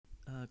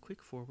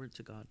quick forward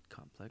to God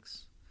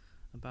complex.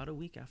 About a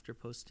week after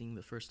posting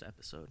the first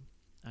episode,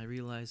 I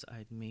realized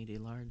I'd made a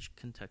large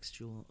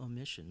contextual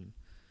omission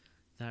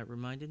that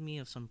reminded me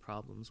of some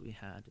problems we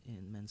had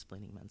in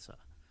Mansplaining Mensa,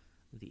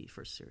 the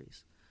first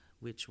series,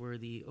 which were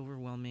the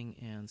overwhelming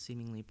and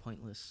seemingly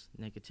pointless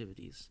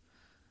negativities.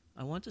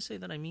 I want to say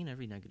that I mean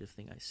every negative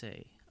thing I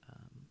say,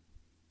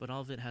 but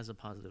all of it has a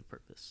positive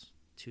purpose,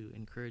 to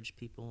encourage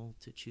people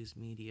to choose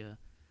media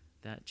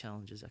that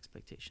challenges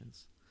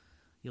expectations.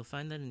 You'll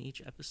find that in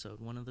each episode,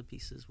 one of the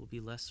pieces will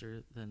be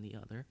lesser than the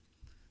other.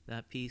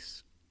 That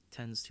piece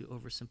tends to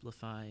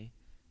oversimplify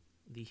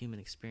the human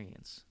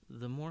experience.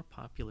 The more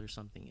popular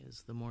something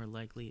is, the more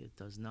likely it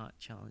does not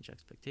challenge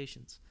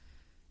expectations.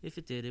 If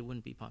it did, it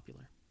wouldn't be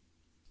popular.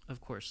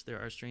 Of course, there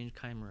are strange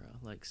chimera,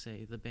 like,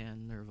 say, the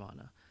band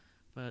Nirvana,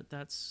 but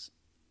that's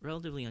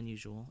relatively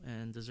unusual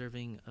and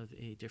deserving of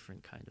a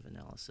different kind of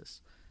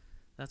analysis.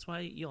 That's why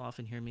you'll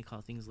often hear me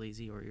call things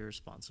lazy or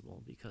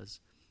irresponsible,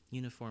 because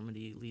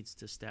uniformity leads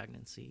to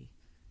stagnancy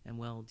and,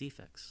 well,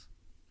 defects.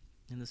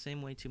 In the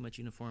same way, too much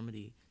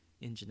uniformity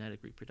in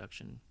genetic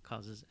reproduction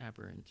causes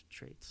aberrant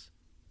traits.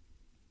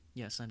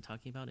 Yes, I'm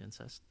talking about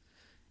incest.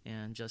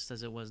 And just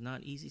as it was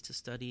not easy to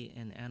study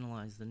and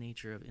analyze the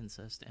nature of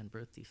incest and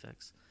birth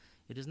defects,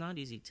 it is not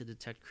easy to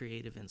detect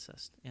creative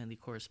incest and the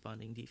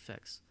corresponding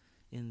defects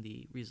in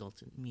the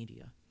resultant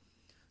media.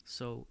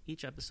 So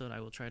each episode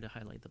I will try to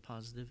highlight the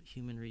positive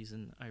human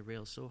reason I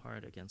rail so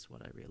hard against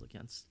what I rail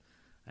against.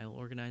 I will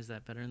organize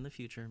that better in the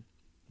future,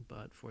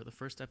 but for the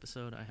first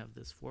episode I have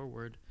this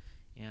foreword,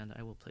 and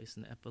I will place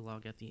an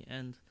epilogue at the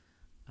end,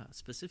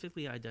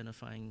 specifically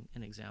identifying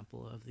an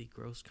example of the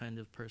gross kind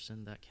of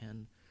person that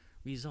can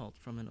result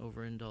from an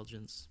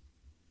overindulgence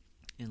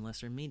in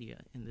lesser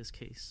media, in this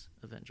case,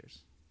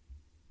 Avengers.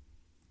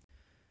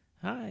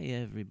 Hi,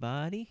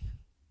 everybody.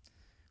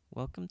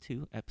 Welcome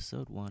to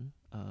episode 1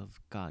 of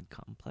God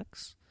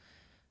Complex.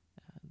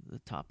 The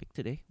topic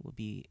today will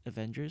be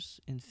Avengers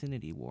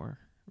Infinity War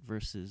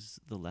versus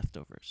The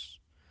Leftovers,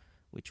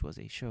 which was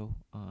a show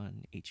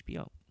on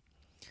HBO.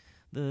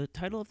 The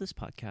title of this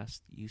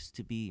podcast used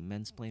to be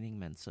Mansplaining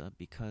Mensa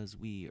because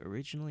we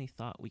originally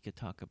thought we could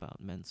talk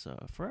about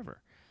Mensa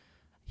forever.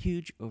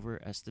 Huge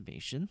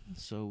overestimation,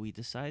 so we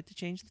decided to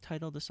change the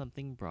title to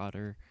something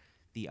broader,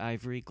 The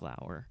Ivory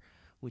Glower,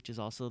 which is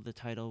also the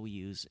title we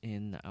use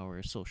in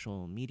our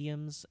social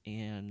mediums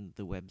and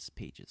the web's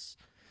pages.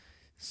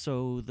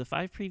 So the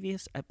 5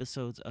 previous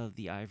episodes of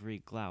the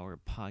Ivory Glower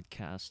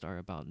podcast are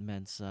about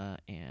Mensa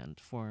and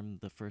form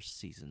the first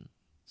season,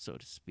 so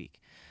to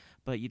speak.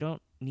 But you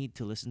don't need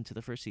to listen to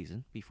the first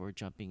season before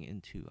jumping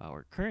into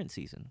our current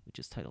season, which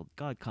is titled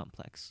God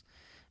Complex,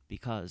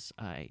 because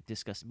I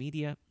discuss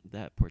media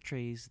that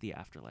portrays the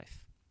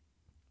afterlife.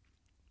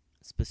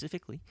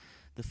 Specifically,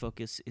 the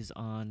focus is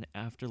on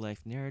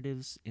afterlife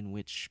narratives in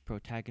which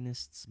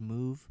protagonists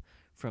move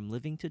from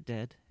living to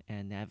dead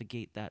and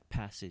navigate that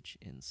passage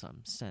in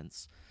some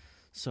sense.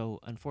 So,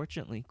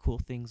 unfortunately, cool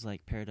things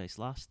like Paradise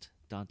Lost,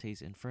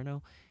 Dante's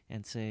Inferno,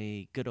 and,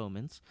 say, Good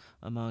Omens,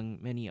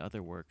 among many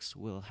other works,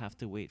 will have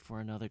to wait for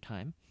another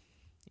time.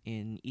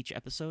 In each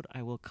episode,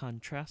 I will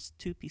contrast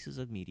 2 pieces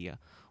of media,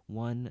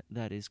 one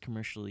that is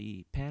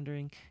commercially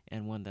pandering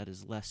and one that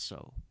is less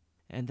so,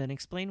 and then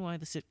explain why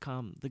the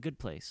sitcom The Good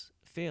Place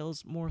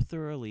fails more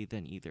thoroughly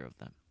than either of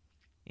them.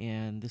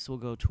 And this will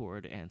go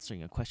toward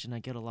answering a question I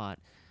get a lot,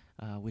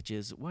 which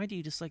is, why do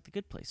you dislike The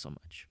Good Place so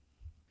much?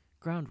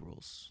 Ground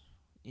rules.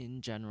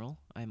 In general,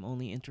 I'm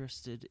only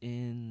interested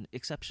in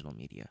exceptional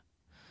media.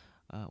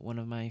 One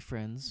of my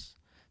friends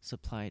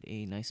supplied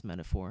a nice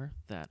metaphor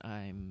that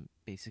I'm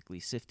basically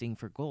sifting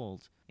for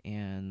gold,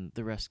 and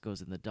the rest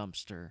goes in the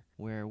dumpster,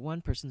 where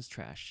one person's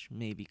trash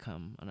may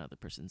become another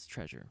person's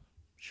treasure.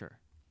 Sure.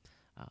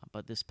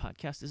 But this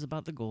podcast is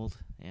about the gold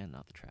and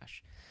not the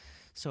trash.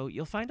 So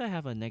you'll find I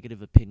have a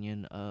negative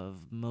opinion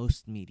of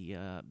most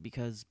media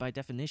because, by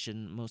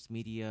definition, most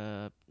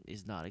media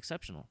is not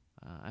exceptional.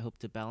 I hope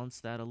to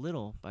balance that a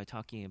little by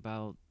talking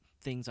about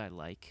things I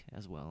like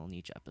as well in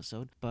each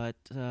episode. But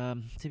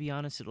to be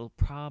honest, it'll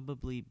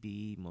probably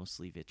be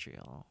mostly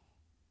vitriol.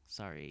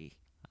 Sorry.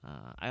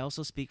 I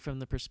also speak from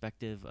the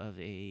perspective of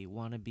a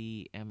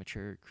wannabe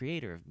amateur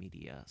creator of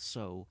media,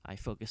 so I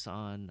focus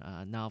on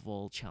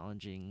novel,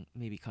 challenging,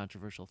 maybe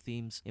controversial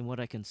themes in what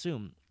I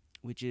consume,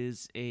 which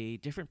is a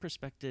different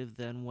perspective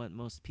than what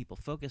most people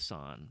focus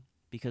on,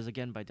 because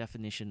again, by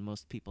definition,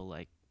 most people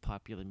like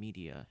popular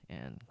media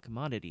and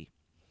commodity.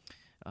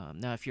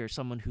 Now, if you're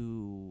someone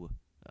who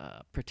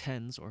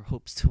pretends or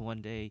hopes to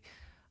one day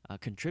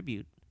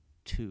contribute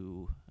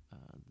to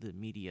the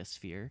media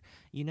sphere,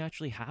 you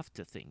naturally have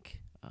to think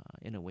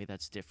in a way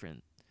that's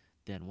different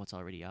than what's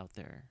already out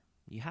there.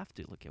 You have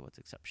to look at what's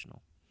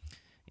exceptional,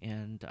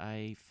 and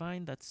I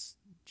find that's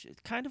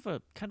kind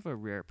of a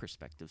rare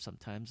perspective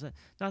sometimes.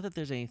 Not that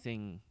there's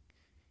anything,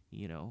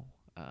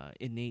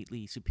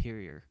 innately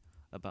superior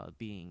about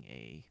being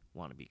a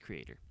wannabe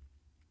creator.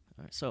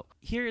 All right, so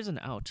here is an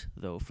out,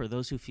 though, for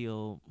those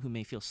who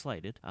may feel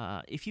slighted.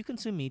 If you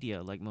consume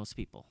media like most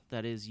people,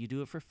 that is, you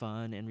do it for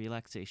fun and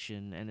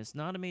relaxation, and it's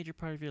not a major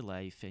part of your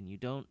life, and you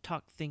don't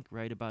talk, think,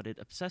 write about it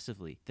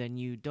obsessively, then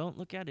you don't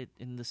look at it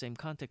in the same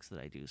context that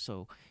I do.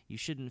 So you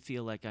shouldn't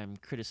feel like I'm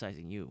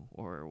criticizing you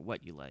or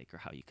what you like or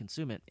how you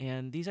consume it.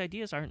 And these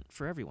ideas aren't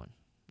for everyone,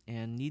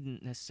 and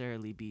needn't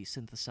necessarily be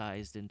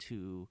synthesized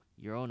into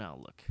your own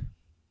outlook.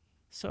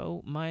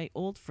 So, my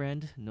old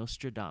friend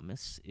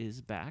Nostradamus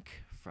is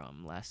back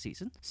from last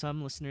season.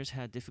 Some listeners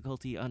had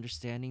difficulty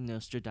understanding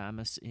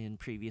Nostradamus in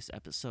previous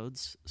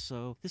episodes,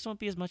 so this won't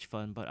be as much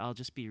fun, but I'll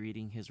just be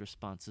reading his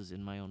responses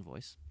in my own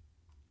voice.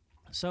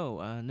 So,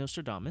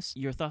 Nostradamus,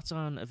 your thoughts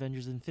on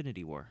Avengers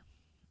Infinity War?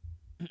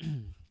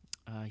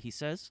 He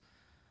says,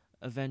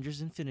 Avengers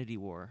Infinity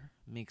War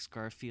makes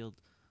Garfield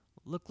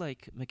look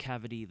like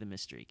McCavity the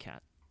Mystery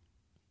Cat.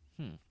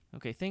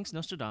 Okay, thanks,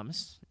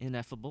 Nostradamus.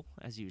 Ineffable,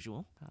 as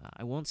usual.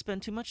 I won't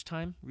spend too much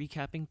time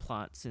recapping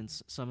plot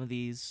since some of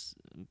these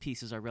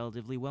pieces are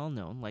relatively well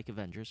known, like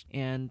Avengers,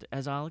 and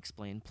as I'll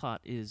explain,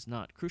 plot is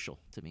not crucial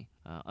to me.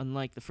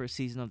 Unlike the first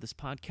season of this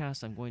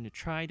podcast, I'm going to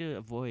try to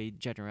avoid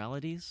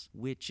generalities,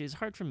 which is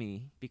hard for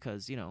me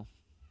because,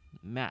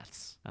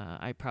 maths.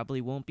 I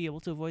probably won't be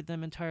able to avoid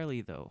them entirely,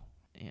 though.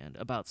 And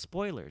about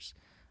spoilers,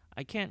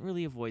 I can't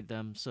really avoid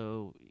them,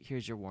 so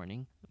here's your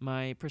warning.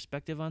 My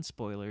perspective on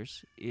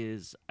spoilers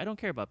is I don't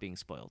care about being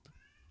spoiled.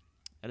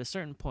 At a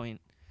certain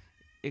point,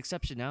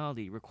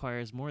 exceptionality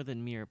requires more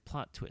than mere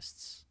plot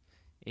twists,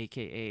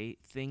 aka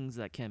things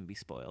that can be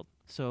spoiled.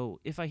 So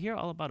if I hear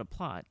all about a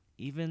plot,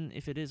 even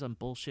if it is a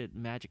bullshit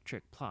magic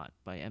trick plot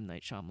by M.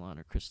 Night Shyamalan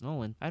or Chris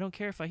Nolan, I don't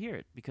care if I hear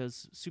it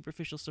because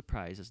superficial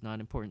surprise is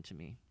not important to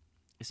me,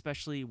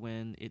 especially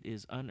when it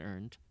is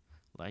unearned,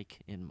 like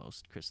in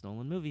most Chris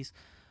Nolan movies.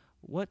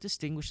 What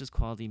distinguishes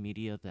quality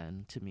media,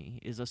 then, to me,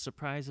 is a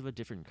surprise of a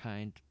different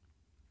kind.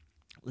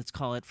 Let's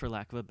call it, for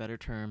lack of a better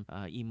term,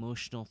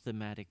 emotional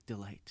thematic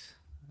delight.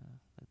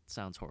 That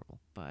sounds horrible,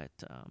 but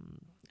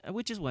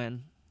which is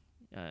when,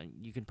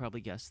 you can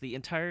probably guess, the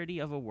entirety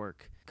of a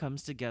work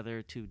comes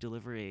together to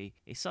deliver a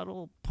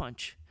subtle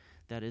punch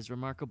that is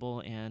remarkable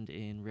and,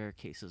 in rare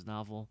cases,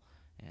 novel,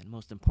 and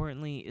most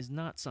importantly, is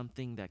not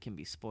something that can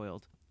be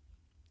spoiled.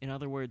 In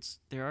other words,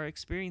 there are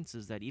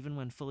experiences that, even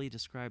when fully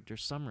described or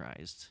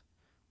summarized,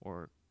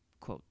 or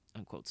quote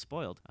unquote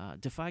spoiled,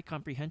 defy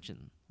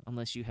comprehension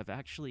unless you have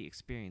actually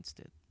experienced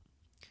it.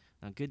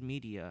 Now, good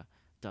media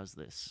does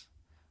this.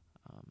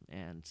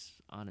 And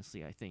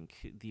honestly, I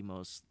think the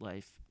most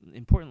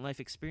important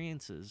life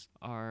experiences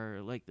are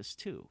like this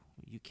too.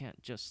 You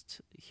can't just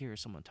hear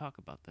someone talk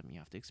about them, you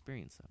have to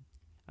experience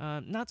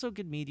them. Not so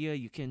good media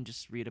you can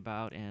just read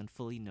about and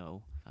fully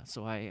know.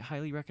 So I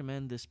highly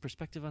recommend this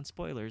perspective on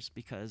spoilers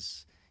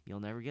because you'll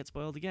never get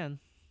spoiled again.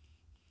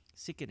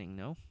 Sickening,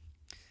 no?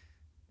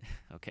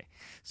 Okay,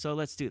 so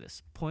let's do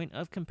this. Point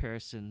of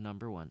comparison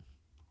number 1.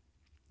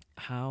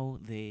 How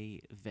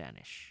they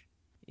vanish.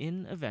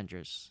 In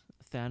Avengers,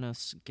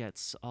 Thanos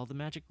gets all the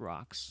magic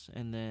rocks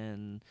and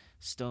then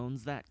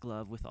stones that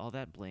glove with all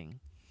that bling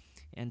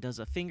and does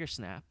a finger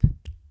snap,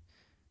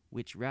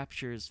 which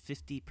raptures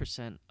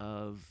 50%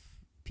 of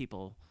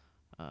people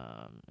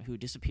who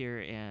disappear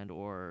and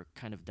or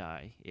kind of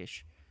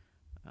die-ish.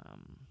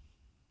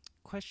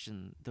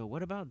 Question, though,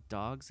 what about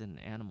dogs and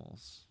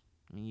animals?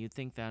 I mean, you'd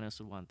think Thanos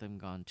would want them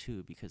gone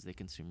too because they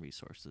consume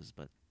resources,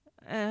 but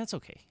that's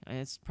okay.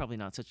 It's probably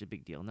not such a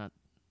big deal. Not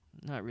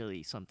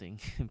really something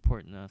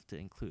important enough to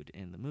include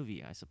in the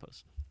movie, I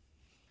suppose.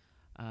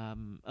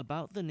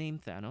 About the name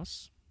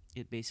Thanos,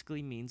 it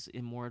basically means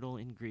immortal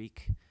in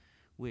Greek,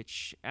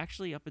 which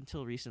actually up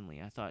until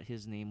recently I thought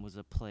his name was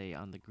a play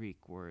on the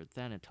Greek word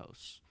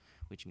thanatos,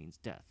 which means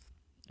death.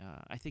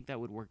 I think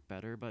that would work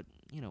better, but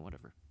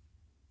whatever.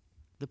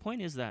 The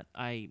point is that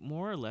I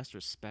more or less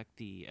respect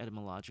the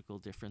etymological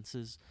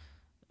differences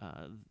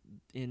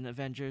in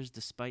Avengers,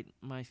 despite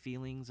my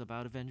feelings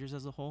about Avengers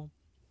as a whole.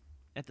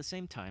 At the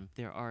same time,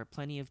 there are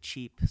plenty of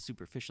cheap,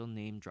 superficial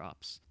name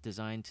drops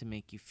designed to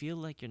make you feel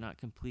like you're not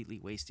completely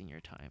wasting your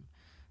time.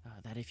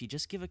 That if you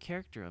just give a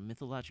character a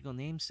mythological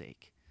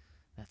namesake,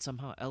 that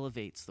somehow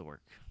elevates the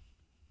work.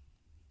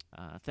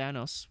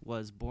 Thanos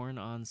was born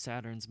on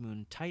Saturn's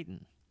moon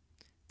Titan,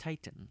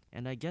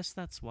 and I guess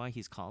that's why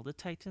he's called a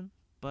Titan.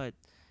 But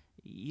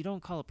you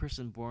don't call a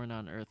person born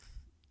on Earth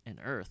an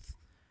Earth.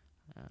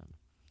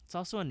 It's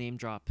also a name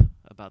drop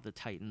about the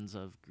Titans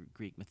of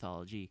Greek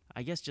mythology,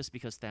 I guess just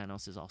because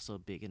Thanos is also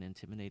big and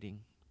intimidating.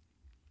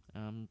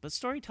 But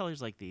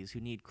storytellers like these, who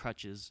need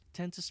crutches,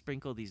 tend to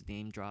sprinkle these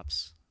name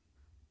drops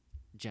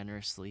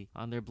generously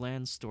on their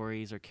bland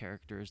stories or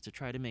characters to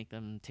try to make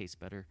them taste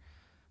better.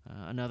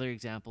 Another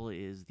example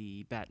is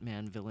the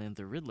Batman villain,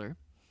 the Riddler,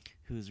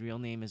 whose real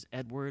name is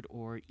Edward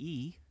or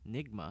E.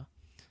 Nigma.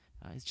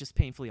 It's just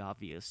painfully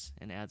obvious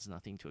and adds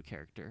nothing to a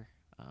character.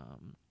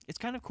 It's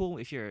kind of cool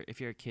if you're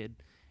a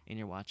kid and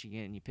you're watching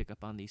it and you pick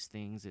up on these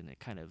things and it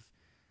kind of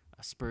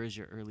spurs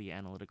your early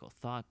analytical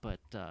thought, but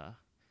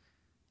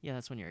yeah,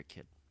 that's when you're a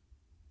kid.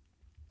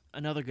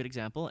 Another good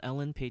example,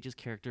 Ellen Page's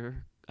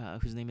character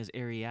whose name is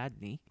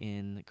Ariadne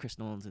in Chris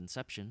Nolan's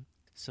Inception.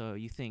 So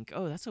you think,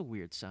 oh, that's a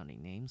weird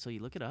sounding name. So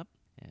you look it up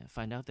and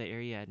find out that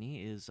Ariadne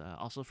is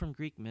also from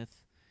Greek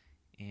myth.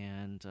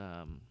 And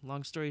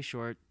long story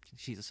short,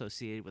 she's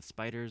associated with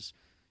spiders,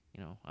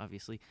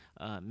 obviously,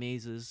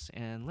 mazes,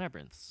 and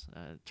labyrinths.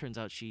 Turns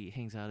out she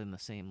hangs out in the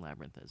same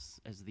labyrinth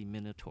as the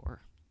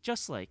Minotaur.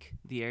 Just like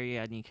the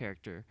Ariadne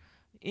character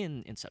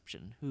in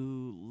Inception,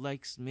 who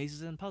likes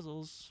mazes and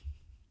puzzles.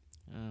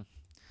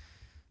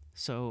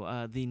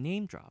 So the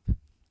name drop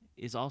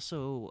is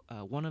also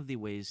one of the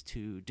ways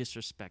to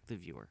disrespect the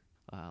viewer.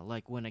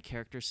 Like when a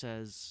character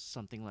says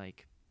something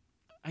like,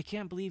 "I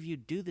can't believe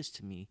you'd do this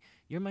to me.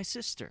 You're my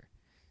sister,"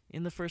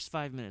 in the first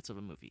 5 minutes of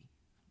a movie,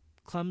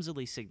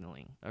 clumsily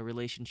signaling a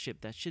relationship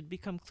that should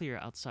become clear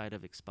outside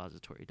of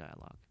expository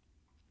dialogue.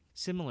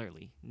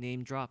 Similarly,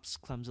 name drops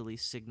clumsily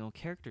signal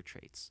character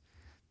traits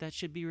that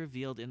should be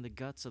revealed in the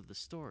guts of the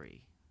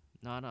story,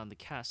 not on the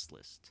cast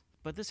list.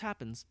 But this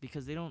happens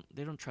because they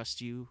don't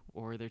trust you,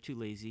 or they're too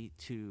lazy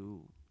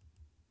to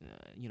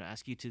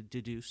ask you to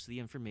deduce the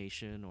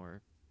information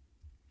or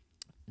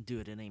do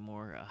it in a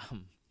more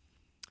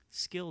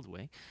skilled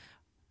way.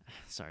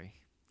 Sorry.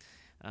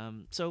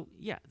 So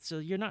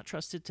you're not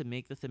trusted to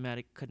make the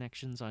thematic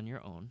connections on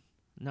your own.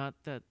 Not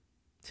that,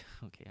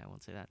 okay, I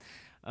won't say that.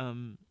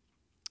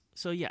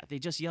 They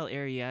just yell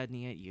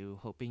Ariadne at you,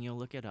 hoping you'll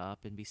look it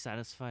up and be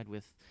satisfied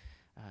with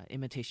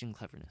imitation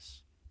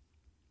cleverness.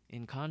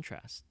 In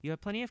contrast, you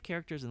have plenty of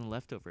characters in The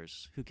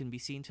Leftovers who can be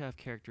seen to have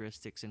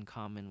characteristics in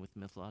common with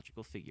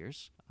mythological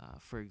figures.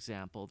 For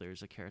example,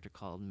 there's a character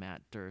called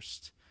Matt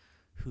Durst,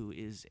 who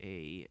is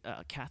a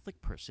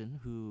Catholic person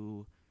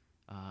who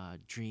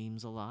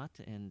dreams a lot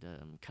and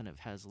kind of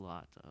has a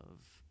lot of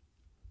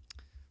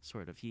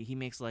he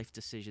makes life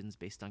decisions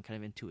based on kind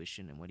of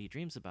intuition and what he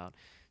dreams about.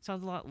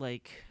 Sounds a lot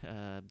like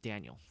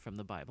Daniel from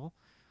the Bible,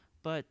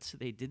 but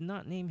they did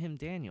not name him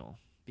Daniel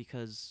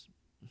because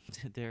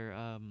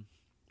they're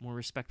more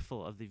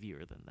respectful of the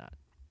viewer than that.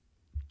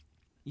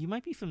 You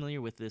might be familiar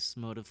with this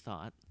mode of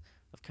thought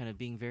of kind of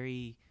being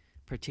very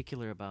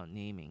particular about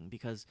naming,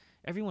 because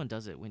everyone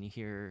does it when you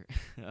hear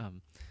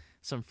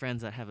some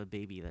friends that have a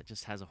baby that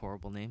just has a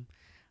horrible name.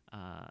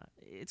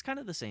 It's kind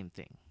of the same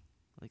thing.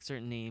 Like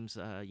certain names,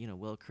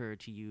 will occur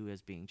to you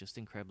as being just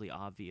incredibly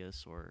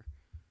obvious or,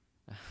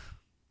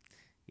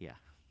 yeah.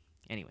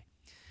 Anyway,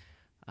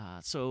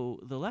 so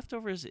The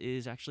Leftovers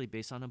is actually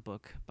based on a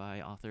book by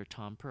author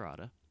Tom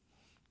Perrotta.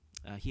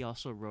 He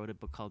also wrote a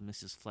book called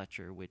Mrs.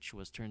 Fletcher, which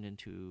was turned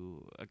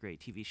into a great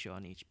TV show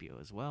on HBO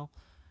as well.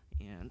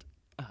 And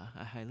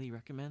I highly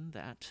recommend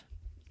that.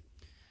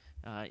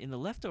 In The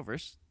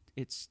Leftovers,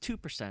 it's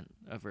 2%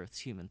 of Earth's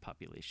human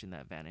population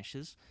that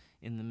vanishes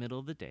in the middle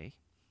of the day.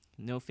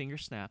 No finger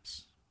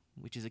snaps,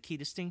 which is a key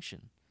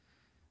distinction,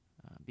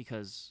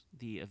 because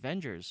the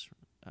Avengers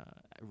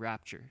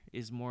rapture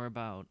is more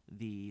about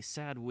the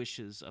sad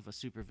wishes of a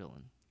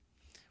supervillain,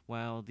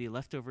 while the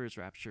Leftovers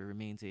rapture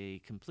remains a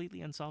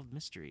completely unsolved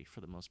mystery for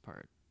the most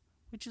part,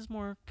 which is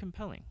more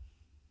compelling.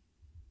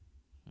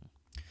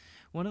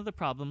 One of the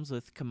problems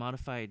with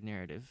commodified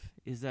narrative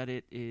is that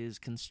it is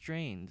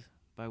constrained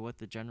by what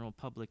the general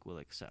public will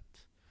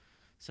accept,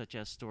 such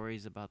as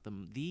stories about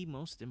the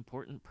most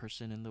important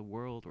person in the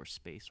world or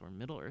space or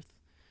Middle-earth,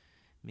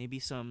 maybe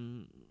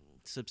some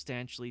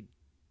substantially,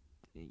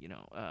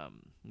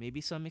 maybe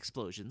some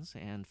explosions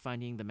and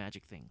finding the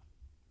magic thing.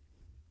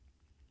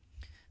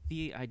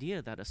 The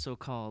idea that a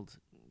so-called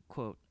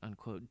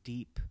quote-unquote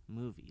deep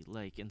movie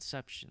like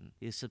Inception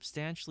is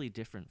substantially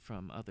different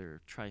from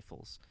other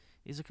trifles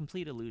is a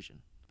complete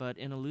illusion, but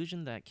an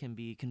illusion that can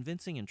be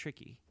convincing and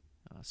tricky,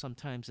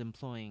 sometimes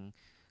employing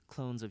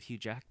clones of Hugh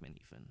Jackman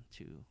even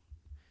to,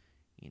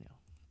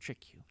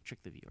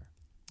 trick the viewer.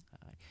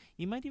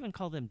 You might even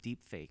call them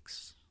deep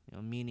fakes,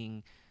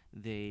 meaning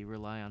they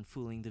rely on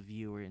fooling the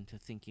viewer into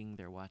thinking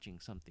they're watching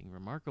something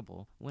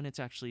remarkable when it's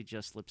actually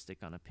just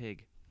lipstick on a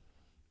pig.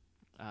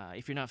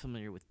 If you're not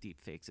familiar with deep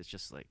fakes, it's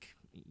just like,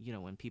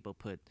 when people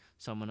put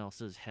someone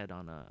else's head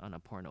on a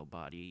porno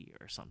body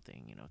or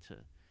something,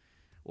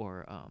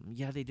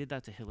 they did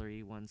that to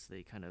Hillary once.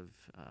 They kind of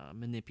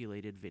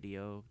manipulated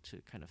video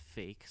to kind of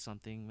fake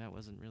something that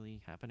wasn't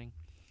really happening.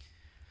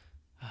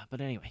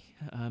 But anyway,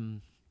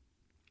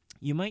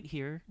 you might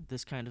hear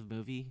this kind of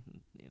movie,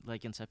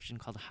 like Inception,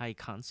 called high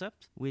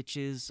concept, which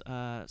is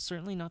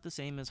certainly not the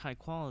same as high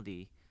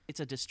quality.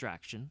 It's a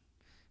distraction.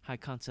 High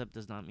concept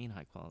does not mean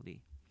high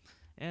quality.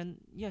 And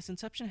yes,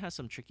 Inception has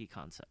some tricky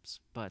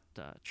concepts, but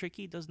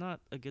tricky does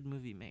not a good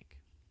movie make.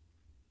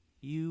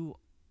 You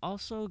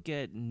also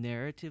get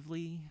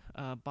narratively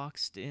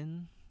boxed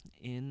in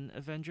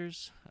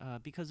Avengers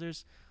because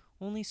there's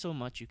only so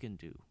much you can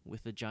do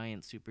with a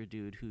giant super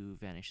dude who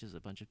vanishes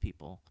a bunch of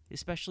people,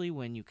 especially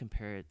when you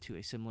compare it to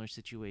a similar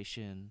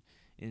situation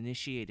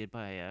initiated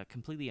by a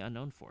completely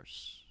unknown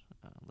force,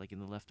 like in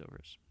The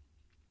Leftovers.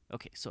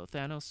 Okay, so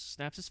Thanos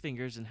snaps his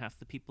fingers and half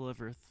the people of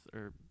Earth,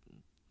 or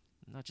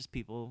not just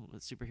people,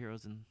 but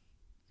superheroes and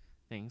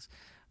things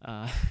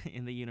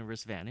in the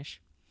universe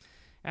vanish.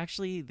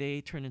 Actually,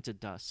 they turn into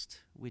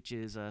dust, which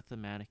is a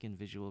thematic and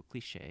visual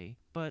cliche,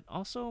 but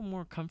also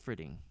more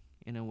comforting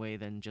in a way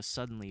than just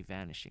suddenly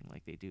vanishing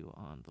like they do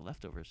on The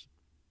Leftovers.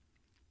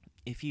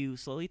 If you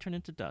slowly turn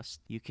into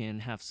dust, you can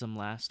have some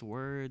last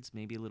words,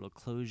 maybe a little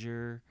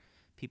closure.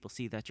 People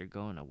see that you're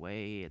going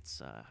away.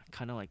 It's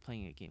kind of like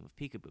playing a game of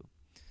peekaboo.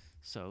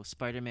 So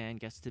Spider-Man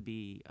gets to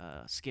be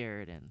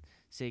scared and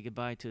say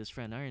goodbye to his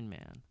friend Iron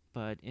Man.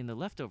 But in The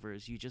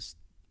Leftovers, you just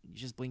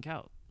blink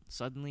out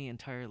suddenly,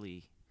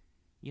 entirely,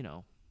 you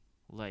know,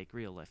 like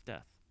real life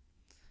death,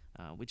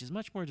 which is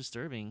much more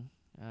disturbing,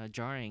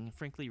 jarring,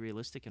 frankly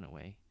realistic in a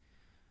way.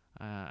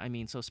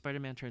 So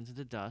Spider-Man turns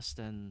into dust,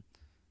 and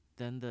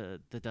then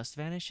the dust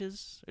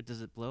vanishes, or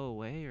does it blow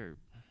away, or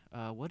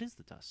what is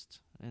the dust?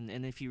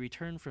 And if you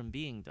return from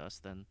being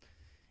dust, then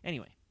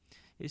anyway,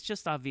 it's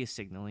just obvious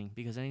signaling,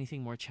 because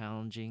anything more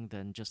challenging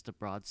than just a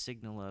broad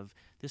signal of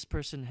this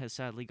person has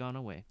sadly gone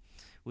away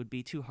would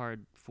be too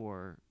hard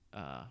for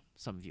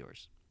some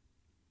viewers.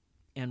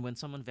 And when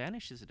someone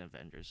vanishes in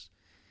Avengers,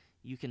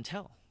 you can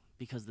tell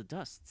because the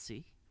dust,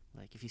 see?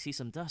 Like if you see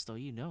some dust, oh,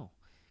 you know.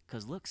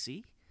 Because look,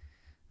 see?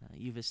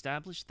 You've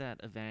established that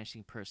a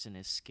vanishing person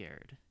is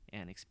scared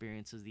and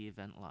experiences the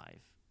event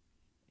live.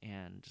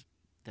 And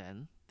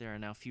then there are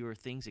now fewer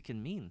things it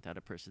can mean that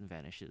a person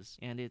vanishes,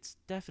 and it's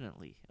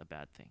definitely a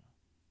bad thing.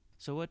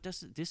 So, what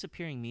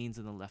disappearing means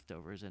in The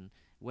Leftovers and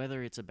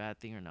whether it's a bad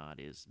thing or not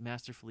is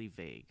masterfully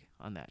vague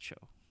on that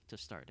show, to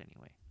start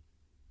anyway.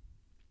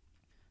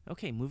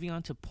 Okay, moving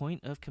on to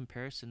point of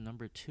comparison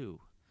number 2,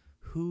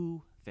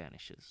 who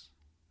vanishes?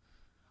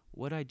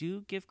 What I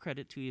do give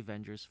credit to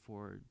Avengers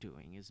for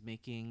doing is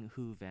making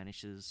who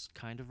vanishes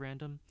kind of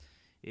random.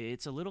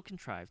 It's a little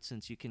contrived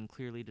since you can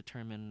clearly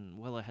determine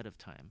well ahead of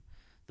time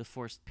the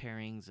forced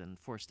pairings and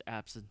forced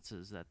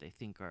absences that they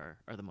think are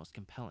the most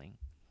compelling.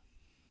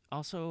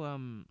 Also,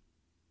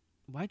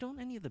 why don't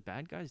any of the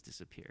bad guys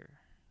disappear?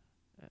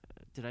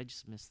 Did I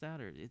just miss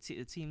that? Or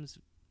it seems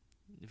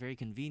very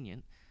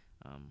convenient,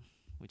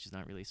 which is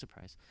not really a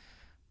surprise.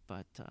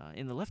 But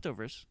in The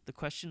Leftovers, the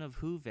question of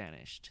who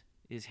vanished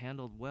is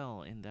handled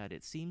well in that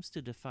it seems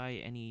to defy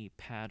any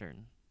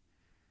pattern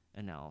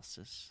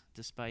analysis,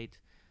 despite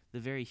the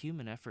very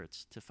human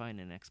efforts to find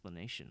an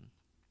explanation.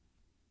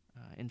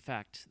 In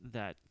fact,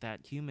 that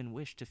human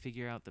wish to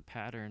figure out the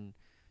pattern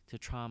to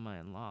trauma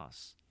and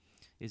loss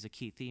is a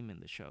key theme in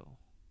the show.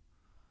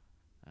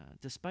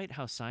 Despite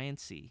how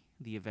sciencey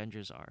the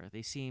Avengers are,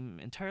 they seem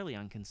entirely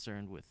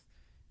unconcerned with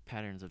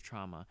patterns of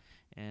trauma,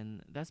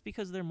 and that's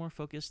because they're more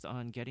focused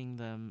on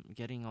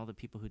getting all the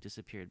people who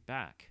disappeared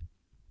back,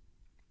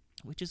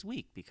 which is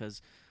weak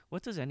because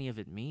what does any of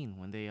it mean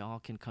when they all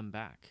can come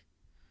back?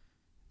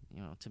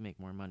 To make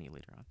more money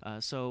later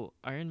on. So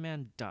Iron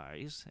Man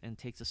dies and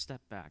takes a step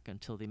back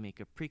until they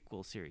make a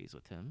prequel series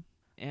with him.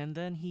 And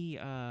then he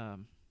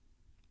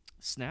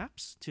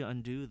snaps to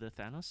undo the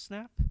Thanos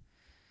snap.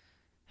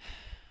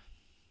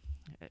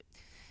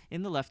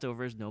 In The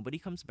Leftovers, nobody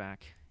comes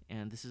back,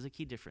 and this is a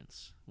key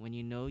difference. When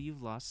you know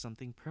you've lost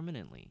something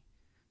permanently,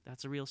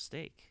 that's a real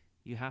stake.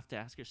 You have to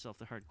ask yourself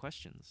the hard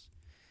questions.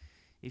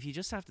 If you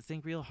just have to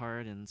think real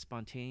hard and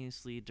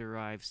spontaneously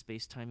derive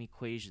space-time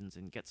equations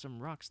and get some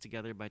rocks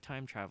together by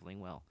time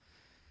traveling, well,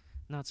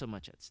 not so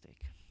much at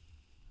stake.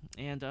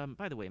 And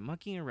by the way,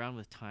 mucking around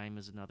with time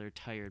is another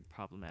tired,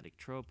 problematic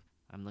trope.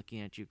 I'm looking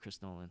at you,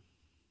 Chris Nolan.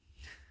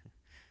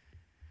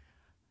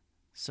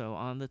 So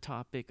on the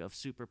topic of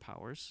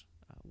superpowers,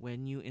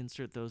 when you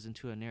insert those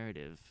into a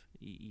narrative,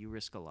 you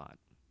risk a lot.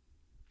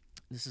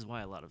 This is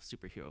why a lot of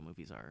superhero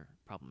movies are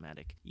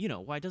problematic.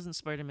 Why doesn't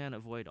Spider-Man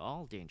avoid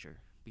all danger?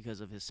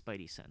 Because of his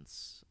spidey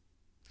sense.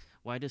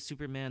 Why does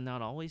Superman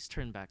not always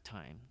turn back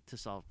time to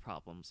solve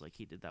problems like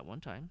he did that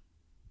one time?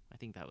 I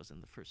think that was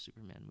in the first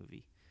Superman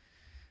movie.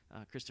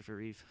 Christopher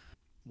Reeve.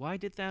 Why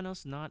did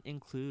Thanos not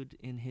include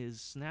in his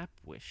snap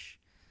wish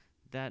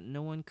that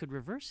no one could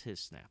reverse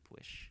his snap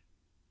wish?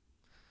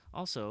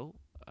 Also,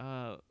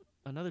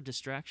 another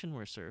distraction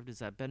we're served is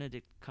that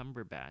Benedict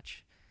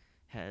Cumberbatch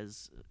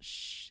has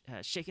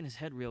shaken his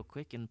head real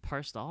quick and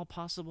parsed all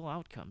possible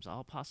outcomes,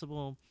 all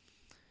possible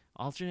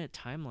alternate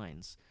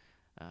timelines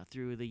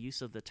through the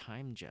use of the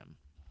time gem.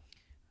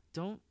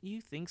 Don't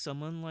you think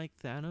someone like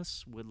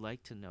Thanos would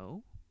like to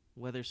know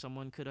whether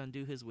someone could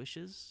undo his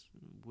wishes?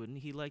 Wouldn't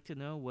he like to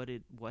know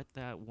what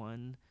that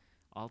one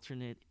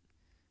alternate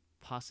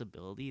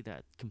possibility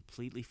that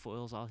completely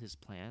foils all his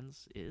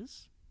plans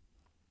is?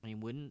 I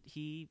mean, wouldn't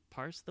he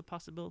parse the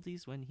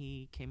possibilities when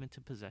he came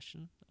into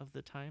possession of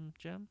the time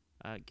gem?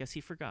 Guess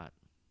he forgot.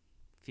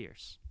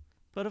 Fierce.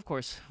 But of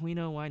course, we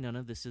know why none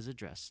of this is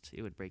addressed.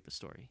 It would break the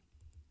story.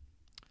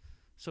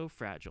 So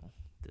fragile,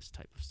 this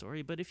type of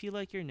story. But if you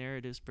like your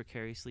narratives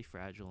precariously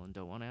fragile and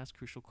don't want to ask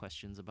crucial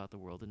questions about the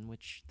world in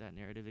which that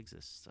narrative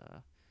exists,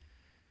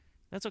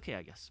 that's okay,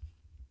 I guess.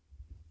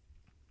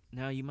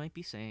 Now, you might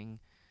be saying,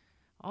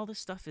 all this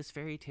stuff is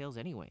fairy tales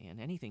anyway, and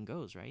anything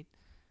goes, right?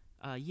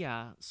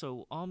 Yeah,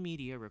 so all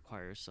media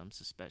requires some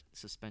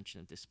suspension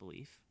of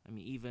disbelief. I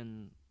mean,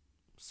 even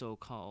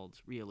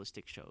so-called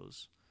realistic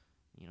shows,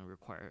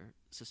 require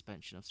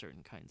suspension of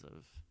certain kinds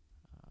of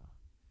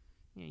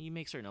you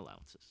make certain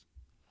allowances.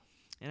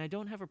 And I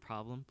don't have a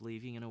problem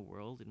believing in a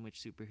world in which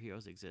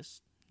superheroes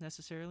exist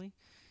necessarily.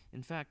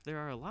 In fact, there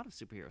are a lot of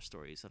superhero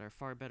stories that are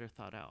far better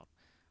thought out.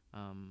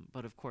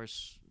 But of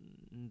course,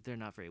 they're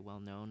not very well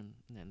known,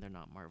 and they're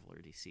not Marvel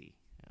or DC,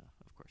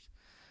 of course.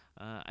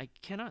 I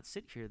cannot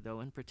sit here, though,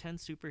 and pretend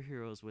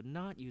superheroes would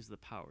not use the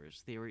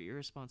powers they were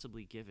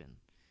irresponsibly given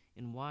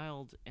in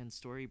wild and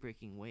story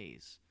breaking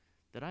ways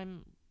that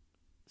I'm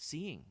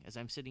seeing as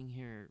I'm sitting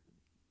here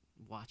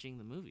watching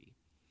the movie,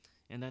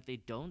 and that they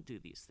don't do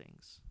these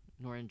things,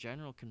 nor in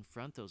general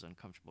confront those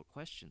uncomfortable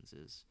questions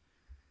is,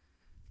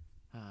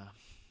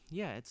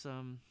 yeah, it's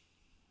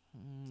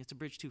a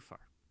bridge too far.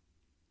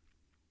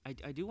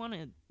 I do want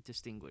to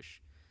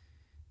distinguish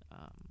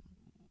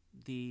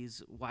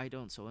these why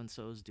don't so and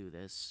so's do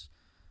this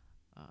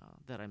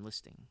that I'm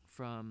listing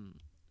from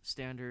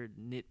standard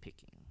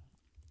nitpicking.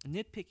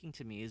 Nitpicking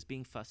to me is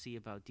being fussy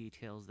about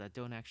details that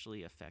don't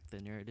actually affect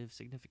the narrative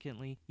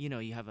significantly.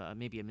 You have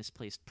maybe a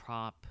misplaced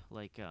prop,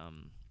 like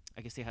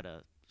I guess they had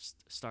a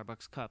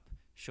Starbucks cup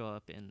show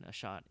up in a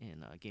shot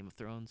in Game of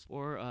Thrones,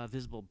 or a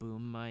visible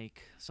boom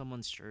mic,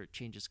 someone's shirt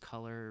changes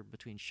color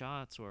between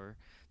shots, or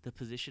the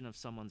position of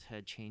someone's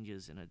head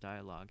changes in a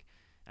dialogue.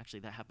 Actually,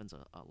 that happens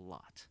a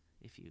lot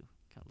if you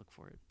kind of look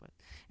for it. But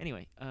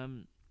anyway,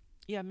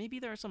 yeah, maybe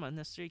there are some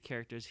unnecessary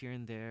characters here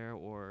and there,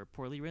 or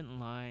poorly written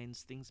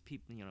lines, things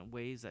people,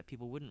 ways that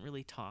people wouldn't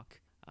really talk.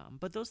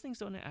 But those things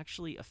don't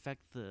actually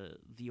affect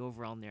the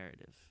overall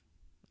narrative.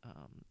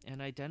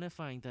 And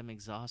identifying them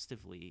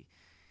exhaustively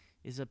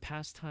is a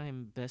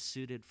pastime best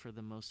suited for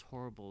the most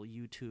horrible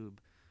YouTube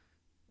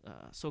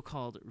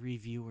so-called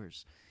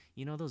reviewers.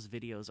 Those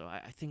videos,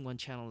 I think one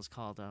channel is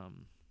called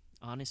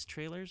Honest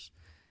Trailers,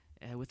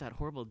 with that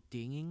horrible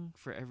dinging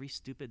for every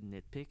stupid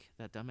nitpick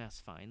that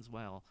dumbass finds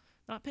while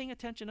not paying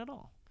attention at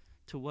all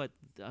to what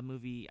a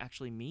movie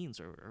actually means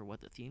or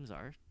what the themes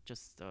are.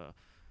 Just, that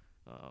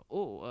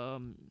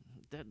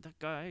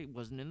guy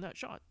wasn't in that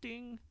shot,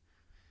 ding.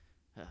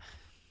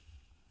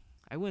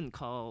 I wouldn't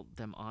call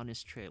them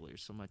honest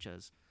trailers so much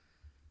as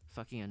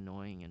fucking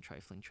annoying and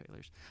trifling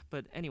trailers.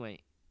 But anyway,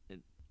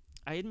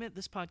 I admit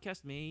this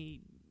podcast may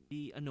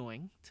be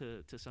annoying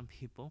to some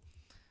people,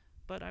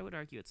 but I would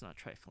argue it's not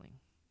trifling,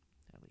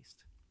 at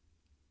least.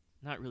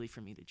 Not really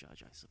for me to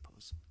judge, I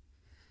suppose.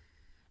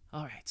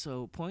 All right,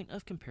 so point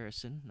of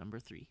comparison number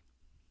 3.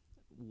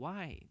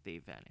 Why they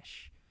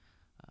vanish.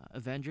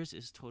 Avengers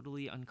is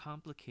totally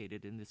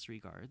uncomplicated in this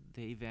regard.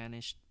 They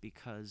vanished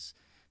because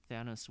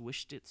Thanos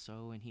wished it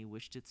so, and he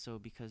wished it so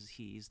because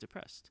he's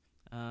depressed.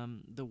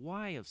 The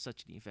why of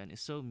such an event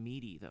is so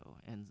meaty, though,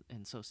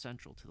 and so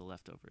central to the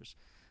leftovers.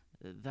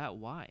 That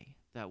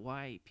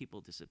why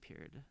people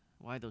disappeared,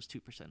 why those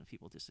 2% of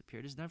people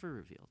disappeared, is never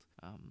revealed,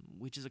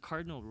 which is a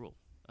cardinal rule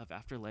of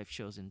afterlife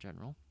shows in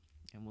general.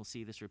 And we'll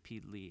see this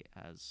repeatedly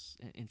as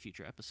in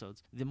future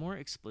episodes. The more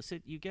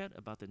explicit you get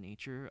about the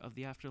nature of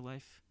the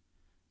afterlife,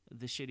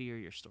 the shittier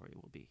your story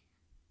will be.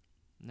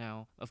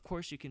 Now, of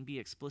course, you can be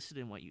explicit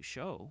in what you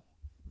show.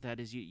 That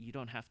is, you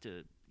don't have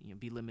to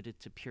be limited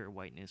to pure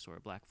whiteness or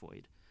a black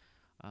void.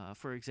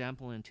 For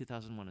example, in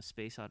 2001: A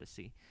Space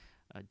Odyssey,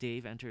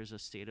 Dave enters a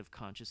state of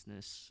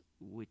consciousness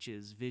which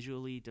is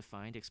visually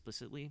defined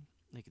explicitly.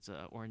 Like it's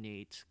an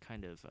ornate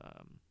kind of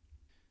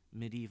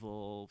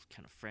medieval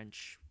kind of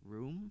French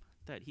room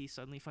that he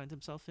suddenly finds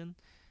himself in.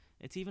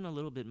 It's even a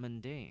little bit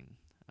mundane.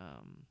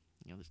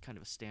 There's kind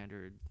of a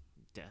standard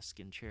desk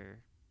and chair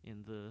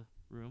in the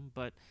room,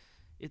 but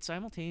it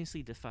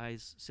simultaneously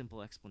defies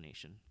simple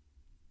explanation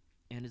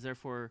and is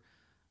therefore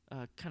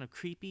kind of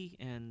creepy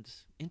and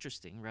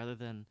interesting rather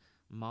than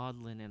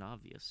maudlin and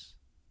obvious.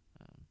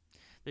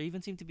 There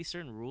even seem to be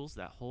certain rules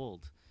that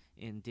hold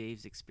in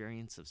Dave's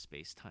experience of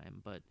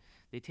space-time, but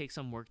they take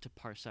some work to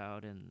parse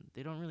out, and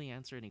they don't really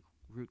answer any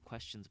root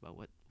questions about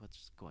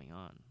what's going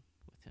on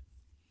with him.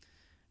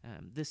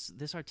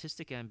 This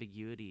artistic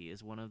ambiguity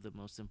is one of the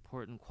most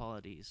important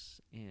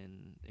qualities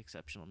in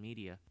exceptional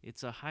media.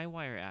 It's a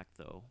high-wire act,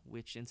 though,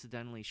 which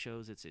incidentally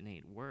shows its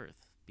innate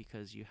worth,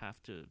 because you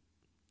have to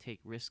take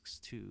risks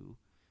to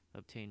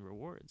obtain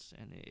rewards,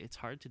 and it's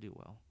hard to do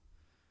well.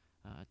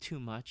 Too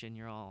much, and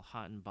you're all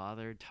hot and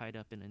bothered, tied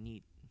up in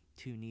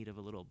too neat of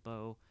a little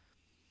bow.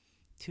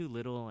 Too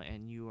little,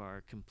 and you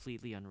are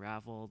completely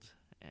unraveled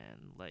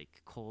and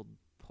like cold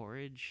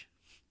porridge.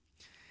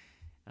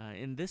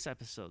 In this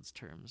episode's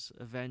terms,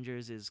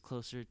 Avengers is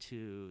closer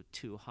to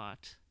too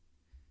hot,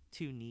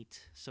 too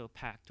neat, so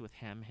packed with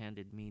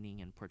ham-handed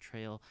meaning and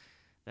portrayal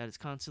that it's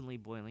constantly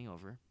boiling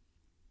over.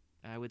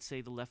 I would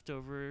say The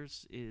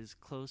Leftovers is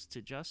close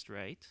to just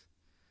right,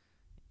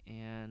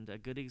 and a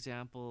good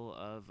example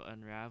of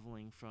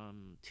unraveling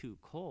from too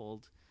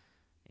cold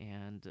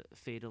and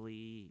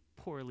fatally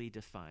poorly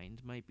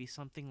defined might be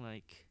something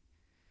like,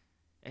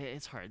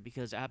 it's hard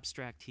because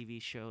abstract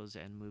TV shows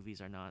and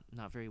movies are not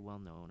very well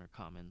known or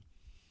common.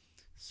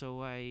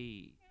 So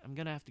I'm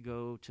going to have to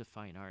go to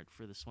fine art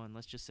for this one.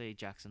 Let's just say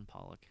Jackson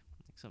Pollock,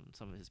 like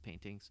some of his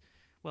paintings.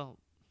 Well,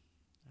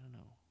 I don't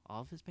know.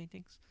 all of his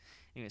paintings.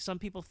 Anyway, some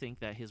people think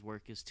that his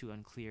work is too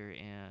unclear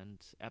and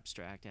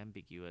abstract,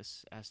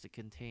 ambiguous, as to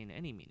contain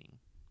any meaning.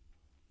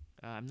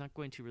 I'm not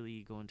going to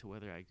really go into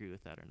whether I agree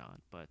with that or not,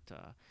 but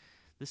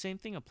the same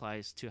thing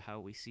applies to how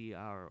we see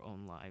our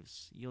own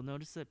lives. You'll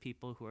notice that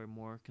people who are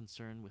more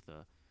concerned with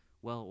a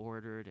well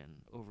ordered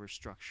and over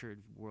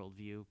structured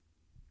worldview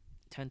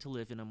tend to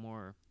live in a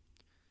more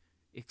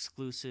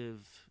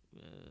exclusive,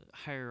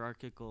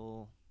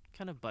 hierarchical,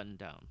 kind of buttoned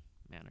down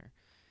manner.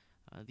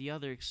 The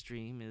other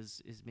extreme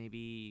is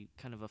maybe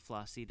kind of a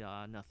flossy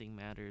da, nothing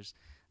matters,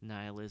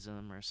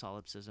 nihilism or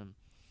solipsism.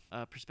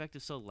 A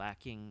perspective so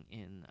lacking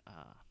in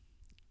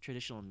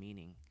traditional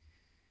meaning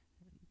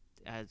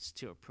adds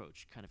to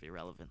approach kind of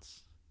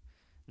irrelevance.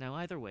 Now,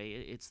 either way,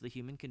 it's the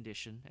human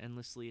condition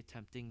endlessly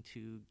attempting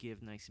to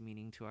give nice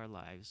meaning to our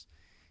lives,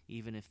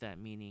 even if that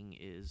meaning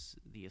is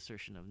the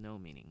assertion of no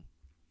meaning.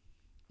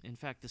 In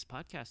fact, this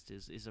podcast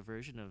is a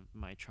version of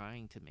my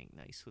trying to make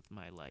nice with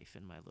my life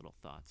and my little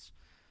thoughts.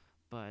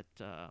 But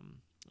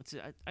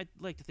I'd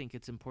like to think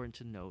it's important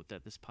to note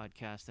that this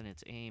podcast and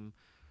its aim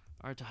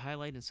are to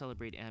highlight and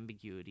celebrate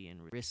ambiguity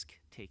and risk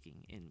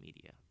taking in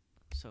media.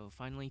 So,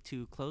 finally,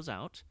 to close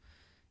out,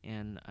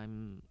 and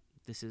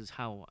this is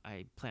how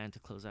I plan to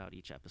close out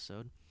each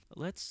episode.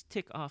 Let's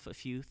tick off a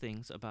few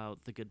things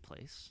about The Good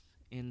Place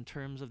in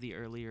terms of the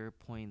earlier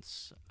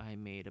points I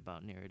made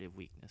about narrative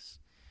weakness.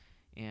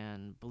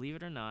 And believe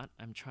it or not,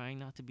 I'm trying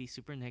not to be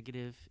super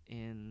negative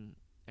in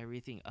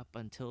everything up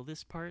until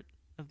this part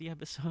of the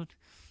episode.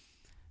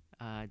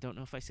 I don't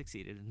know if I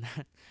succeeded in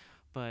that.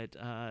 But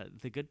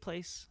The Good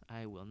Place,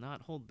 I will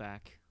not hold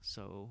back,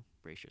 so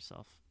brace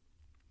yourself.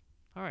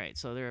 All right,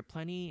 so there are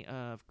plenty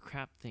of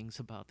crap things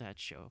about that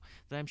show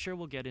that I'm sure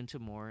we'll get into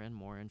more and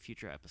more in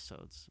future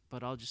episodes,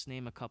 but I'll just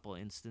name a couple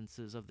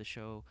instances of the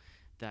show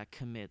that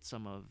commit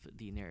some of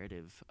the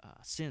narrative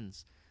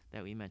sins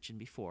that we mentioned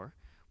before,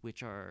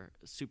 which are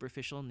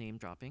superficial name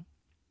dropping,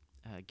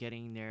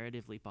 getting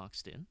narratively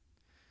boxed in,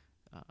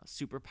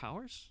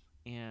 superpowers,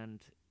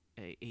 and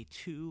a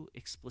too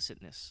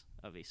explicitness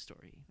of a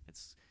story.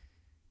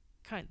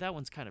 That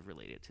one's kind of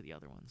related to the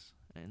other ones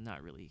and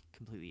not really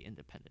completely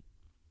independent.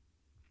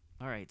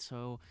 All right,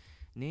 so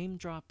name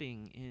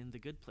dropping in The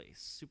Good Place,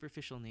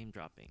 superficial name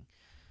dropping.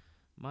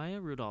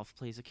 Maya Rudolph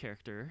plays a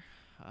character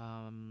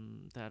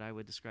that I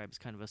would describe as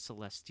kind of a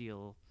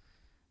celestial,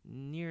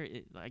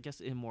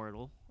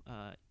 immortal,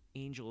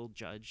 angel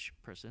judge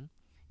person.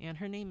 And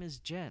her name is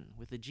Jen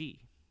with a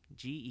G,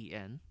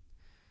 Gen,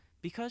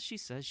 because she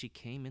says she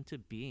came into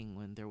being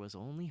when there was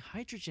only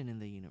hydrogen in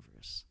the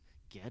universe.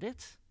 Get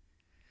it?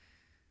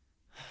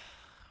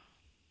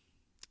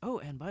 Oh,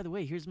 and by the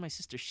way, here's my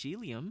sister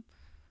Shelium.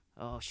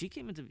 Oh, she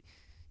came into...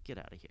 Get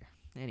out of here.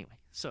 Anyway,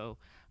 so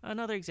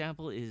another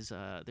example is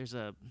there's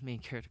a main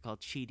character called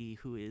Chidi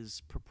who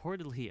is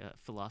purportedly a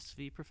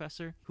philosophy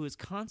professor who is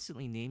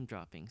constantly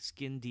name-dropping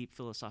skin-deep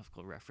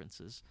philosophical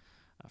references.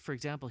 For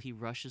example, he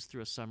rushes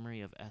through a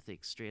summary of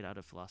ethics straight out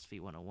of Philosophy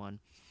 101.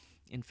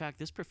 In fact,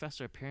 this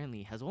professor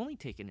apparently has only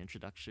taken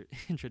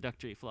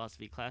introductory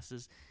philosophy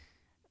classes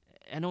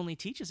and only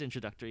teaches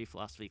introductory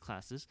philosophy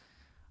classes.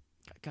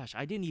 Gosh,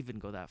 I didn't even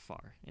go that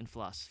far in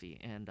philosophy,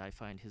 and I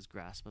find his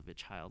grasp of it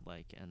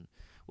childlike. And,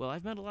 well,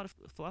 I've met a lot of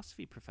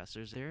philosophy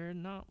professors. They're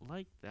not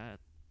like that.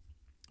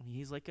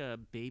 He's like a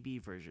baby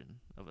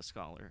version of a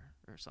scholar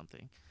or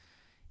something.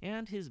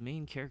 And his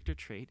main character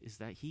trait is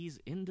that he's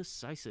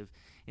indecisive.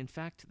 In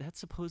fact,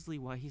 that's supposedly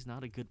why he's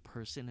not a good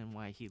person and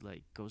why he,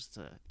 goes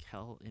to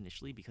hell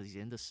initially, because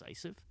he's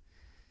indecisive.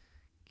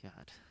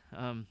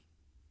 God.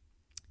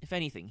 If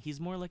anything, he's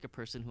more like a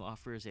person who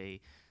offers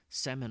a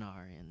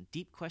seminar and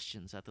deep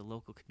questions at the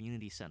local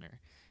community center,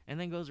 and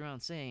then goes around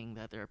saying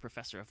that they're a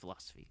professor of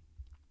philosophy.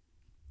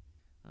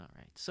 All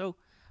right, so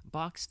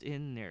boxed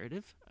in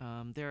narrative,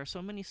 there are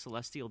so many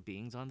celestial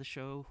beings on the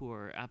show who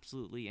are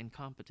absolutely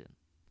incompetent.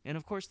 And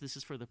of course, this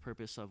is for the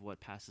purpose of what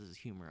passes as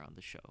humor on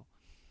the show.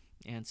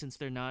 And since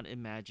they're not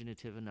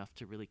imaginative enough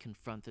to really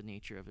confront the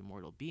nature of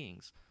immortal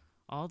beings,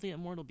 all the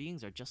immortal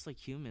beings are just like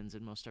humans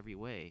in most every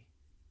way,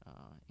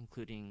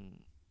 including,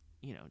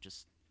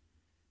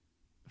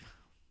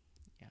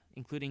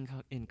 including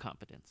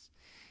incompetence.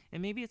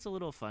 And maybe it's a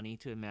little funny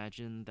to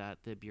imagine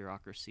that the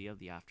bureaucracy of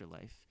the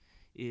afterlife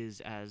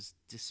is as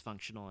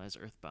dysfunctional as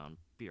earthbound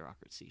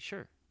bureaucracy.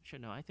 Sure,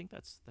 no, I think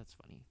that's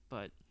funny.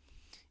 But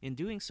in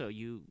doing so,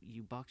 you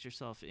box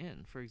yourself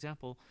in. For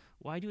example,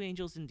 why do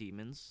angels and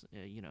demons,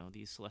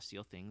 these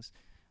celestial things,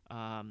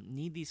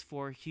 need these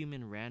 4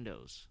 human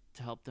randos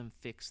to help them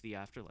fix the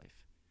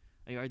afterlife?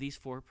 Are these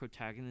 4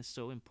 protagonists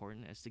so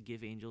important as to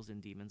give angels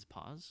and demons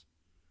pause?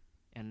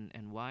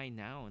 And why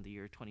now in the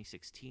year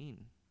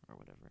 2016 or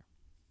whatever?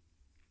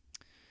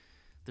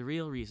 The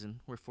real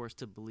reason we're forced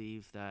to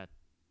believe that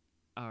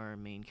our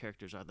main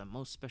characters are the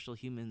most special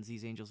humans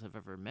these angels have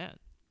ever met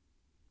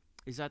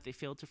is that they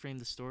failed to frame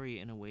the story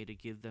in a way to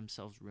give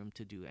themselves room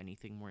to do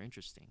anything more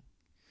interesting.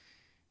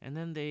 And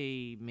then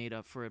they made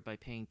up for it by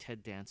paying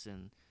Ted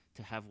Danson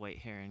to have white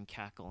hair and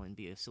cackle and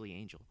be a silly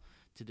angel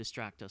to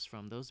distract us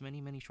from those many,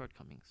 many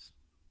shortcomings,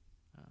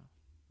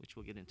 which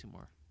we'll get into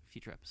more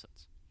future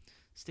episodes.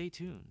 Stay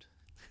tuned.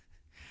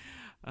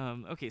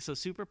 Okay, so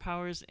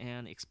superpowers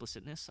and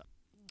explicitness.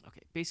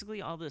 Okay,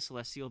 basically all the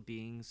celestial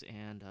beings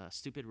and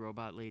stupid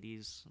robot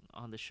ladies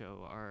on the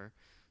show are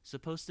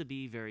supposed to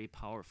be very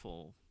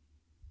powerful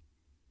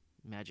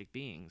magic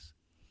beings.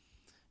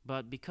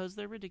 But because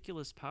their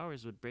ridiculous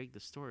powers would break the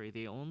story,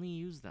 they only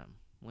use them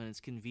when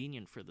it's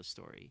convenient for the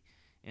story,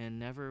 and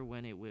never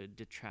when it would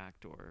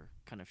detract or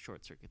kind of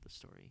short circuit the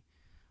story.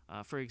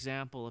 For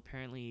example,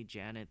 apparently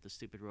Janet, the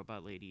stupid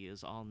robot lady,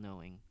 is all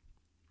knowing.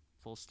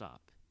 Full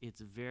stop.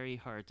 It's very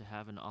hard to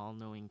have an all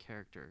knowing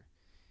character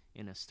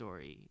in a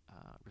story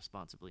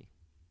responsibly.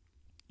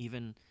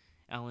 Even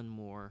Alan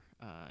Moore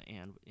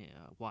and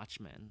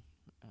Watchmen,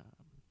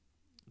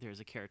 there's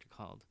a character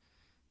called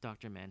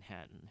Dr.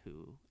 Manhattan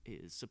who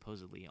is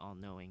supposedly all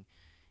knowing.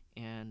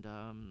 And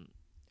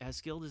as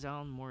skilled as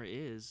Alan Moore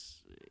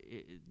is,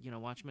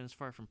 Watchmen is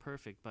far from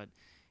perfect, but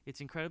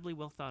it's incredibly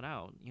well thought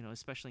out,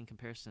 especially in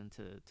comparison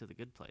to The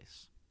Good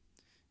Place.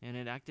 And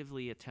it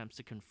actively attempts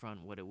to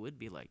confront what it would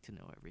be like to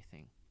know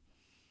everything.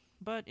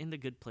 But in The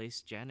Good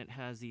Place, Janet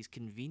has these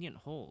convenient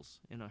holes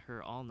in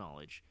her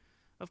all-knowledge,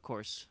 of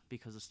course,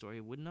 because the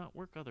story would not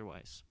work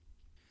otherwise.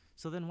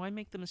 So then why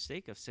make the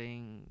mistake of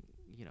saying,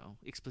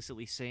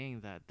 explicitly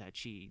saying that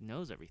she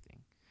knows everything?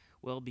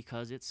 Well,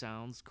 because it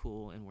sounds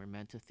cool and we're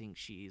meant to think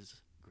she's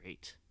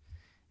great.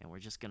 And we're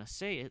just going to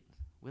say it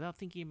without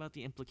thinking about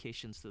the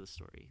implications to the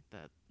story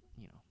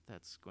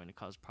that's going to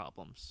cause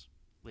problems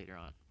later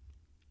on.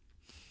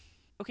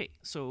 Okay,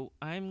 so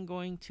I'm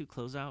going to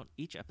close out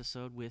each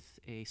episode with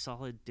a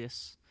solid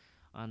diss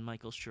on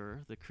Michael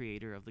Schur, the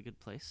creator of The Good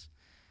Place.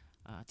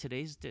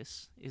 Today's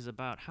diss is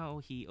about how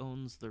he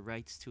owns the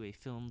rights to a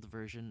filmed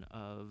version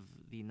of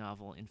the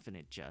novel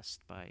Infinite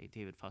Jest by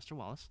David Foster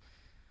Wallace.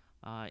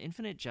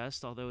 Infinite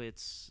Jest, although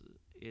it's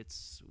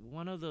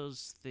one of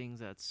those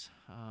things that's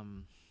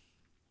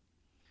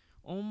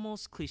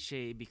almost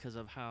cliche because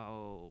of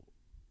how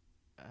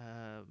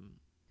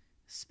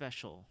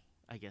special,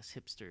 I guess,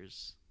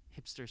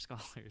 hipster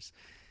scholars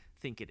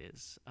think it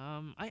is.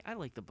 I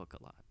like the book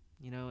a lot,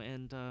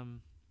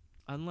 and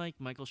unlike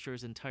Michael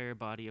Schur's entire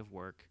body of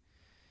work,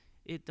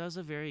 it does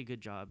a very good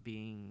job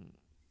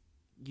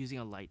using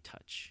a light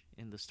touch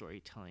in the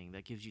storytelling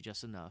that gives you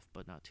just enough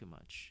but not too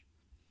much.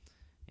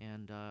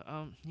 And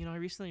I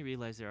recently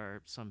realized there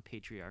are some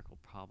patriarchal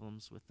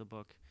problems with the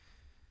book,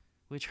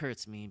 which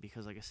hurts me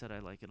because, like I said, I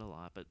like it a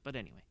lot. But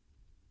anyway,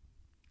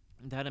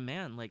 that a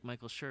man like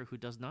Michael Schur, who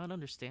does not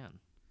understand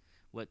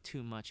what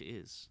too much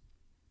is,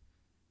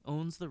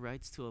 owns the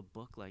rights to a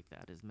book like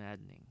that is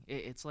maddening.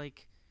 It's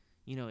like,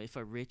 if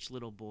a rich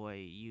little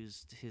boy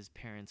used his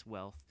parents'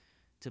 wealth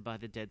to buy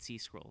the Dead Sea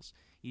Scrolls,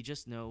 you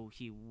just know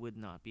he would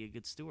not be a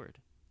good steward.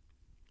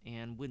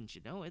 And wouldn't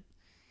you know it,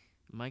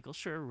 Michael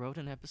Schur wrote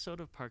an episode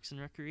of Parks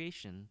and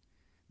Recreation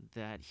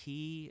that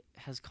he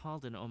has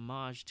called an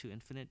homage to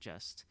Infinite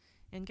Jest,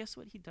 and guess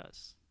what he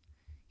does?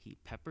 He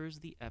peppers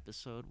the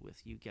episode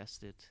with, you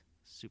guessed it,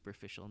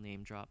 superficial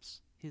name drops,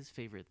 his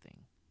favorite thing.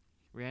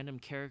 Random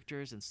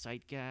characters and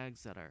sight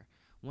gags that are,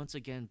 once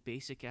again,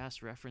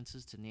 basic-ass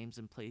references to names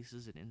and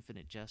places in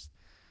Infinite Jest.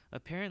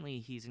 Apparently,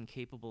 he's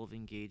incapable of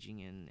engaging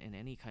in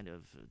any kind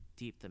of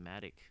deep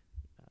thematic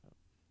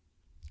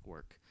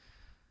work.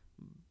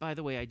 By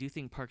the way, I do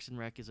think Parks and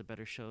Rec is a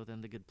better show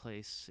than The Good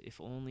Place,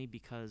 if only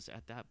because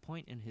at that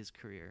point in his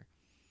career,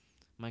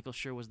 Michael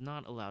Schur was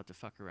not allowed to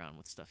fuck around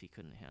with stuff he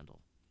couldn't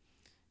handle.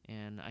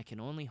 And I can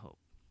only hope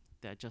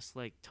that just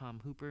like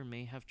Tom Hooper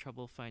may have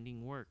trouble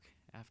finding work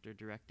after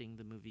directing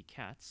the movie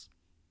Cats,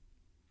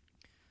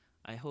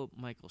 I hope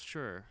Michael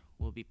Schur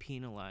will be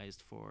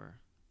penalized for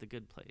The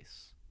Good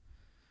Place.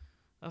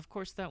 Of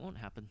course, that won't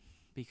happen,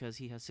 because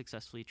he has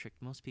successfully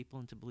tricked most people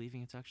into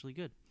believing it's actually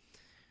good,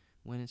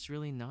 when it's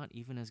really not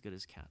even as good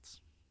as Cats.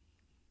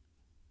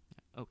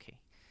 Okay.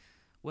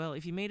 Well,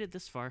 if you made it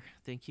this far,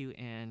 thank you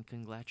and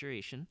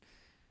congratulations.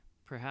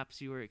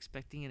 Perhaps you were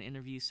expecting an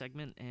interview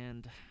segment,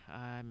 and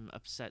I'm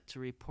upset to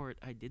report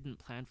I didn't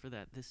plan for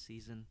that this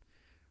season,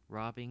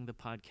 robbing the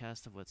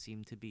podcast of what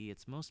seemed to be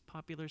its most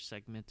popular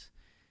segment,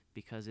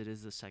 because it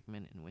is the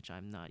segment in which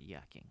I'm not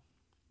yakking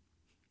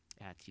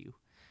at you.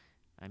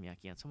 I'm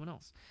yakking at someone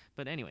else.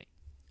 But anyway,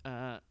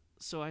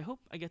 so I hope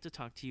I get to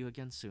talk to you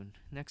again soon.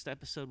 Next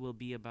episode will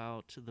be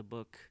about the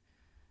book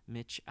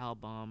Mitch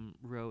Albom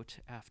wrote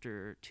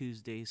after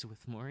Tuesdays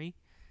with Maury,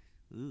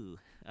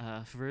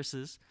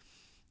 versus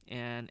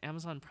an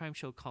Amazon Prime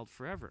show called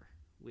Forever,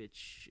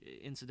 which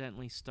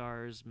incidentally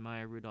stars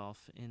Maya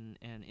Rudolph in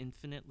an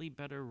infinitely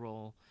better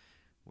role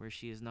where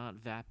she is not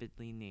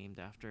vapidly named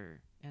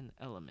after an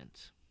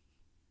element.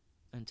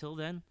 Until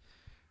then,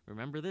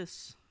 remember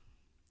this.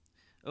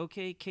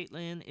 Okay,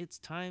 Caitlin, it's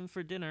time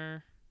for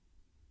dinner.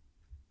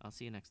 I'll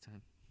see you next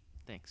time.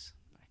 Thanks.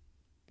 Bye.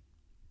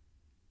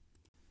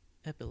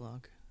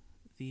 Epilogue.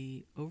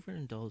 The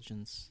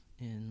overindulgence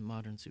in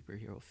modern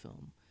superhero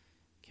film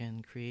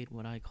can create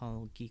what I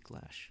call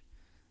geeklash.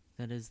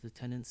 That is the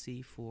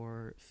tendency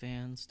for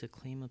fans to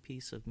claim a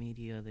piece of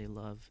media they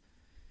love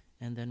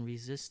and then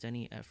resist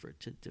any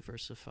effort to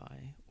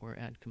diversify or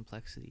add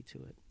complexity to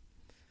it.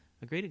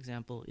 A great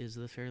example is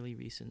the fairly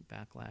recent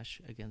backlash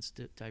against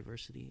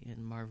diversity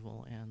in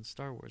Marvel and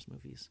Star Wars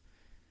movies.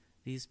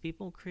 These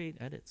people create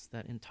edits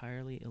that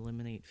entirely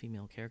eliminate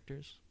female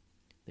characters.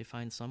 They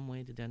find some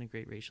way to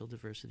denigrate racial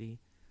diversity,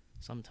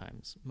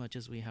 sometimes, much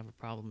as we have a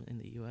problem in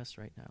the US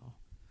right now,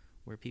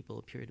 where people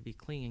appear to be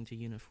clinging to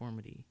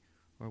uniformity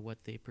or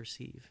what they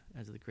perceive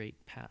as the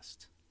great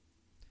past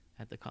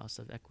at the cost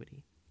of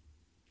equity.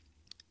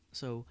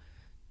 So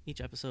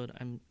each episode,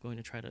 I'm going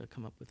to try to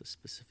come up with a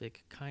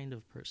specific kind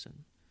of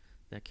person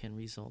that can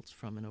result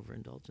from an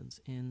overindulgence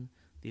in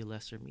the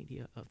lesser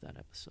media of that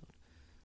episode.